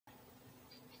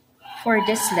For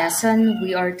this lesson,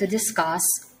 we are to discuss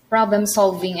problem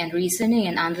solving and reasoning,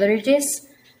 and under this,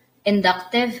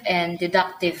 inductive and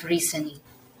deductive reasoning.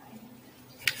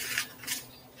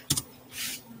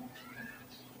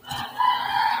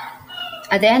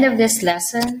 At the end of this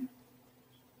lesson,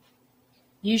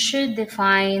 you should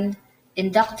define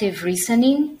inductive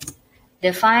reasoning,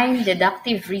 define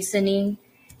deductive reasoning,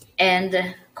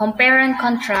 and compare and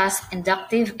contrast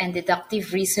inductive and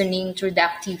deductive reasoning through the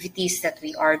activities that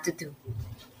we are to do.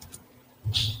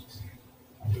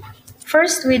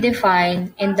 First, we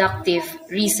define inductive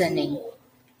reasoning.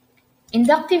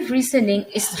 Inductive reasoning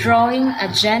is drawing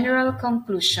a general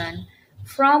conclusion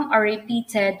from a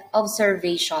repeated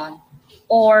observation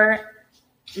or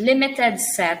limited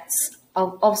sets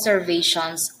of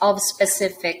observations of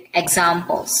specific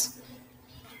examples.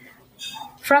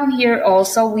 From here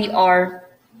also,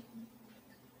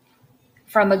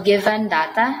 from a given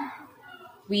data,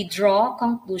 we draw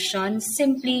conclusions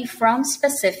simply from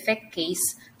specific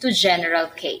case to general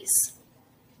case.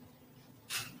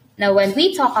 Now, when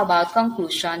we talk about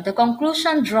conclusion, the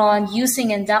conclusion drawn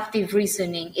using inductive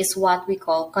reasoning is what we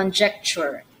call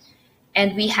conjecture.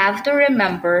 And we have to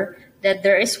remember that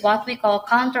there is what we call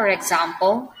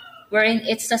counterexample, wherein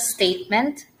it's a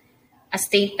statement. A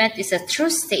statement is a true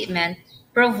statement,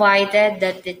 provided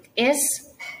that it is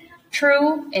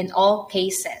true in all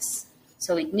cases.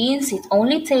 So it means it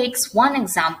only takes one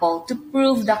example to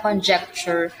prove the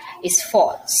conjecture is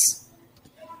false.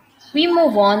 We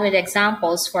move on with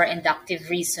examples for inductive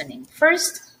reasoning.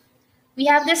 First, we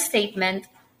have the statement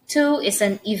 2 is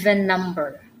an even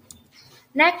number.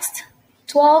 Next,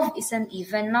 12 is an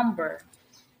even number.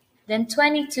 Then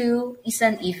 22 is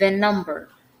an even number.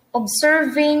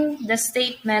 Observing the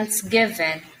statements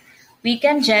given, we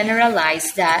can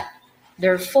generalize that,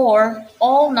 therefore,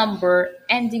 all number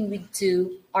ending with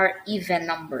 2 are even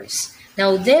numbers.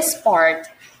 Now this part,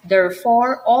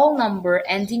 therefore, all number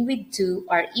ending with 2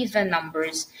 are even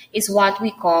numbers, is what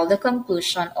we call the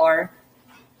conclusion or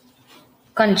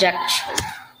conjecture.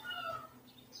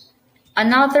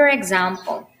 Another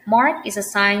example, Mark is a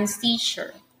science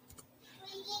teacher.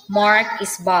 Mark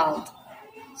is bald.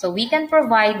 So we can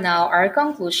provide now our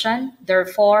conclusion,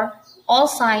 therefore, all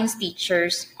science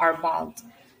teachers are bald.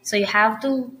 So you have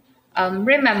to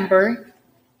remember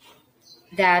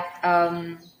that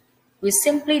we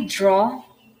simply draw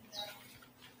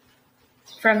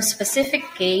from specific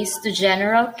case to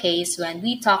general case when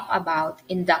we talk about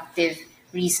inductive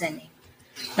reasoning.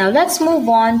 Now let's move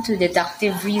on to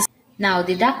deductive reasoning. Now,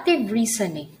 deductive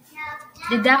reasoning.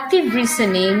 Deductive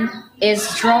reasoning is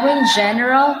drawing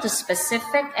general to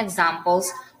specific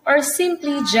examples or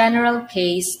simply general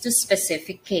case to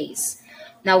specific case.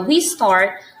 Now, we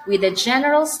start with a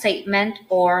general statement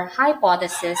or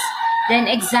hypothesis, then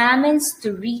examines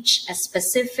to reach a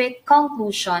specific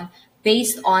conclusion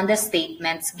based on the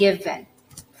statements given.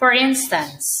 For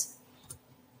instance,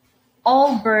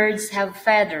 all birds have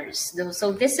feathers.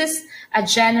 So this is a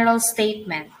general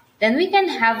statement. Then we can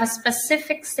have a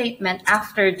specific statement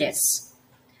after this.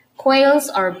 Quails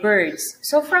are birds.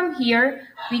 So from here,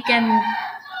 we can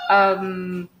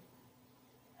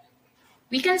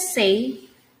say,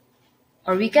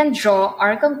 or we can draw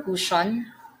our conclusion,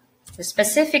 the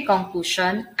specific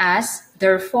conclusion, as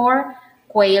therefore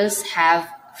quails have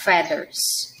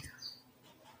feathers.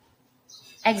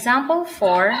 Example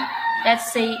 4,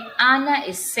 let's say Anna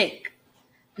is sick.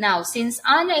 Now, since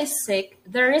Anna is sick,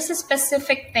 there is a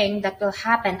specific thing that will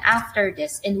happen after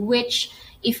this, in which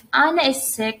if Anna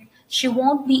is sick, she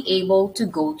won't be able to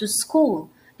go to school.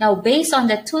 Now, based on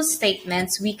the two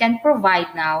statements, we can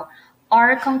provide now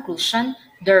our conclusion,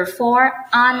 therefore,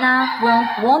 Anna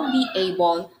won't be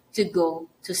able to go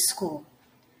to school.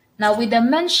 Now, with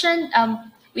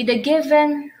the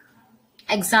given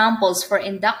examples for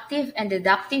inductive and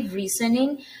deductive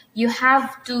reasoning, you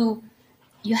have to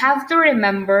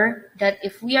remember that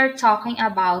if we are talking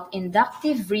about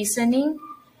inductive reasoning,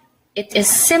 it is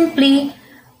simply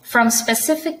from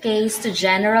specific case to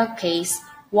general case,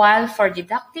 while for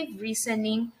deductive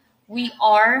reasoning, we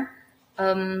are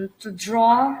to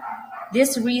draw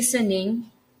this reasoning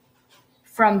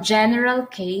from general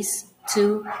case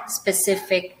to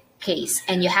specific case.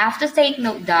 And you have to take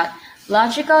note that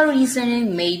logical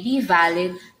reasoning may be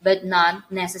valid but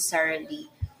not necessarily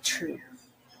true.